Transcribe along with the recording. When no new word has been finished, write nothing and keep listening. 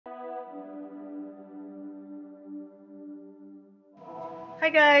Hi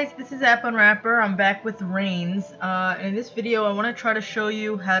guys, this is App Unwrapper. I'm back with Reigns. In this video I want to try to show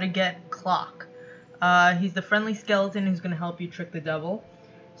you how to get Kloc. He's the friendly skeleton who's going to help you trick the devil.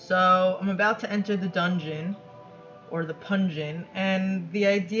 So I'm about to enter the dungeon, or the Pungeon, and the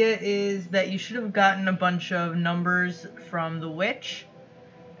idea is that you should have gotten a bunch of numbers from the witch,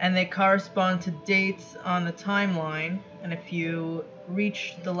 and they correspond to dates on the timeline, and if you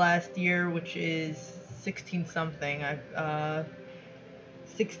reach the last year, which is 16 something,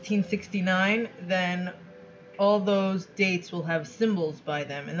 1669, then all those dates will have symbols by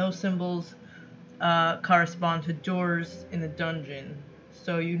them, and those symbols correspond to doors in the dungeon.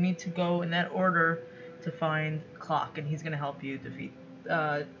 So you need to go in that order to find Kloc, and he's going to help you defeat,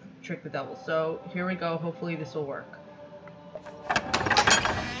 trick the devil. So here we go. Hopefully this will work.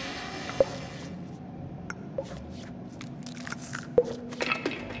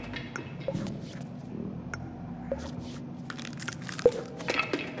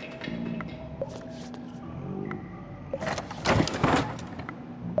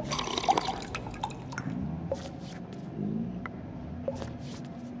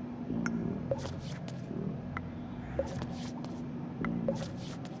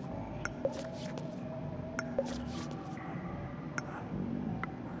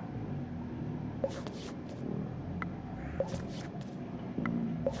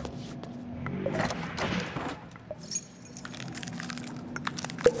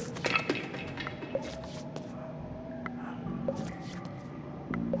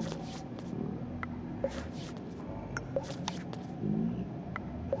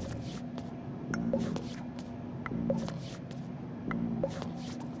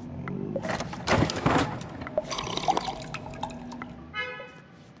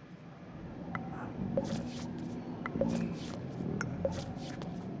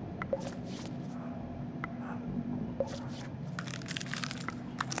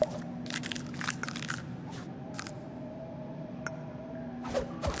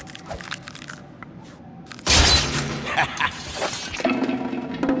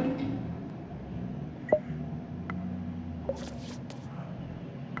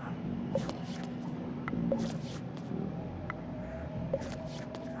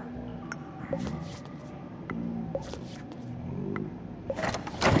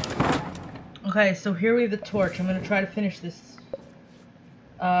 Okay, so here we have the torch. I'm gonna try to finish this.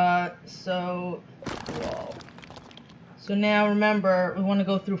 So now remember, we want to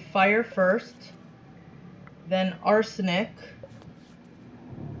go through fire first, then arsenic,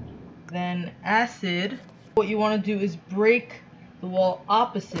 then acid. What you want to do is break the wall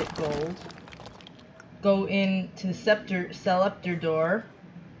opposite gold, go into the Seleptor door,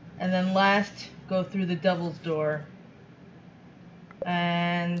 and then last go through the devil's door.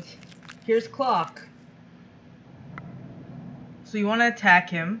 And here's Kloc. So you want to attack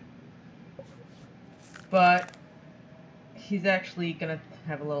him, but he's actually gonna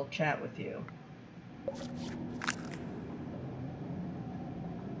have a little chat with you.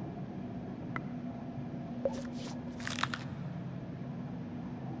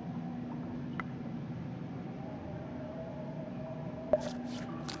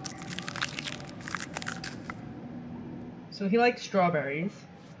 So he likes strawberries.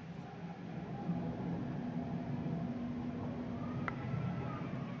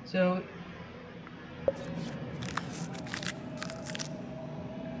 So it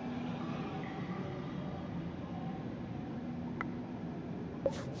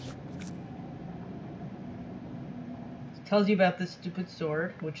tells you about this stupid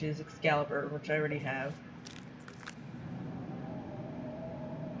sword, which is Excalibur, which I already have.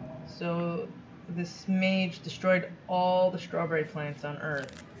 So this mage destroyed all the strawberry plants on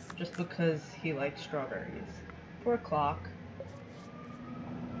Earth just because he liked strawberries. Poor Kloc.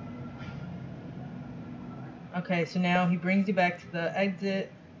 Okay, so now he brings you back to the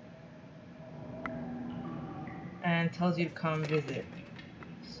exit and tells you to come visit.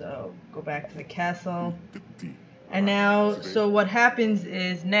 So go back to the castle. And now, so what happens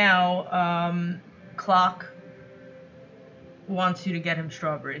is now Kloc wants you to get him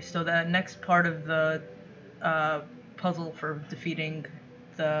strawberries. So the next part of the puzzle for defeating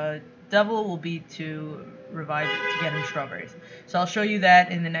the devil will be to revive it, to get him strawberries. So I'll show you that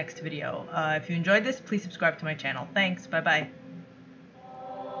in the next video. If you enjoyed this, please subscribe to my channel. Thanks, bye bye.